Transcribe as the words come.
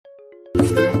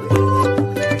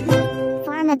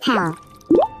Pharmapal.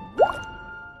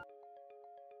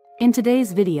 In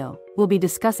today's video, we'll be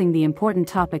discussing the important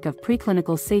topic of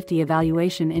preclinical safety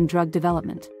evaluation in drug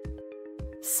development.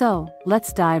 So,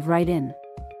 let's dive right in.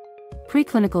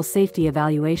 Preclinical safety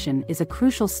evaluation is a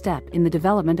crucial step in the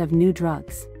development of new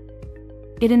drugs.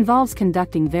 It involves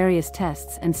conducting various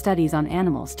tests and studies on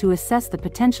animals to assess the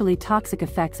potentially toxic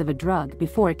effects of a drug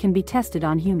before it can be tested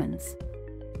on humans.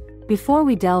 Before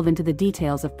we delve into the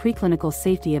details of preclinical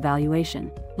safety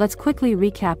evaluation, let's quickly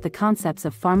recap the concepts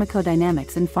of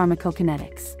pharmacodynamics and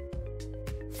pharmacokinetics.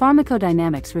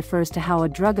 Pharmacodynamics refers to how a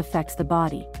drug affects the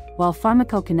body, while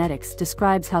pharmacokinetics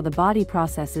describes how the body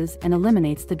processes and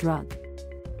eliminates the drug.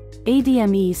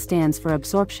 ADME stands for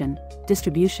absorption,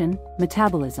 distribution,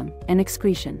 metabolism, and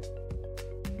excretion.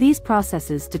 These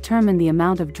processes determine the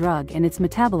amount of drug and its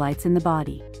metabolites in the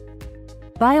body.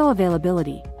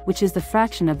 Bioavailability, which is the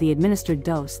fraction of the administered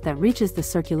dose that reaches the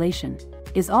circulation,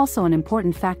 is also an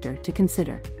important factor to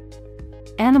consider.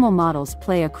 Animal models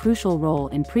play a crucial role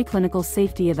in preclinical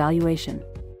safety evaluation.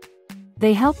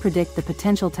 They help predict the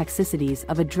potential toxicities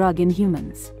of a drug in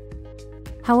humans.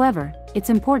 However,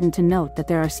 it's important to note that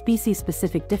there are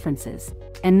species-specific differences,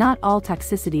 and not all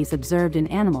toxicities observed in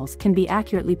animals can be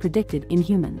accurately predicted in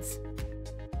humans.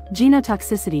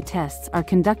 Genotoxicity tests are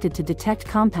conducted to detect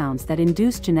compounds that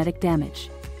induce genetic damage.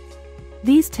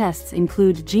 These tests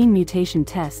include gene mutation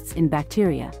tests in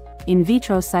bacteria, in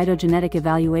vitro cytogenetic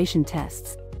evaluation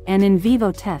tests, and in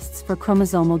vivo tests for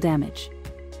chromosomal damage.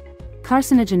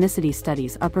 Carcinogenicity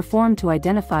studies are performed to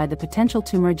identify the potential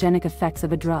tumorigenic effects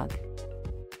of a drug.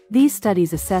 These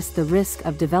studies assess the risk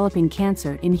of developing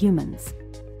cancer in humans.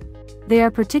 They are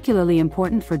particularly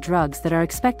important for drugs that are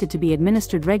expected to be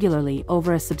administered regularly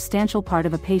over a substantial part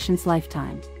of a patient's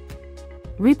lifetime.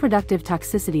 Reproductive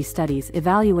toxicity studies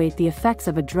evaluate the effects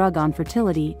of a drug on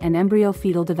fertility and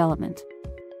embryo-fetal development.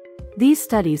 These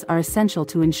studies are essential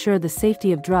to ensure the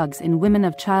safety of drugs in women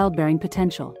of childbearing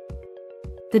potential.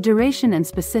 The duration and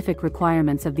specific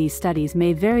requirements of these studies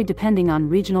may vary depending on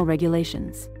regional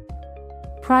regulations.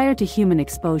 Prior to human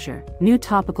exposure, new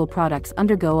topical products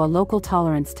undergo a local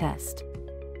tolerance test.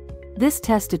 This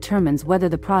test determines whether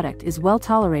the product is well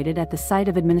tolerated at the site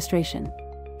of administration.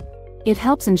 It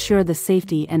helps ensure the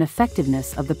safety and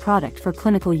effectiveness of the product for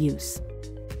clinical use.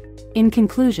 In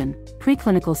conclusion,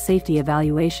 preclinical safety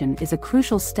evaluation is a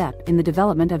crucial step in the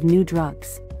development of new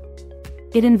drugs.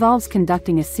 It involves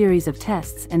conducting a series of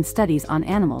tests and studies on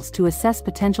animals to assess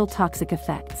potential toxic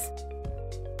effects.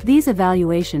 These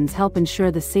evaluations help ensure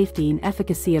the safety and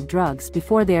efficacy of drugs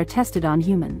before they are tested on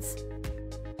humans.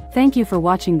 Thank you for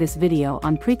watching this video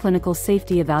on preclinical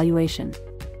safety evaluation.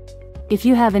 If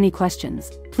you have any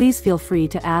questions, please feel free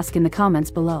to ask in the comments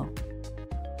below.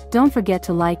 Don't forget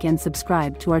to like and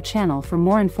subscribe to our channel for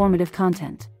more informative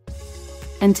content.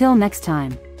 Until next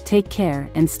time, take care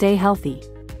and stay healthy.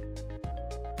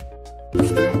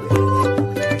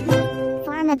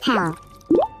 Pharmapal.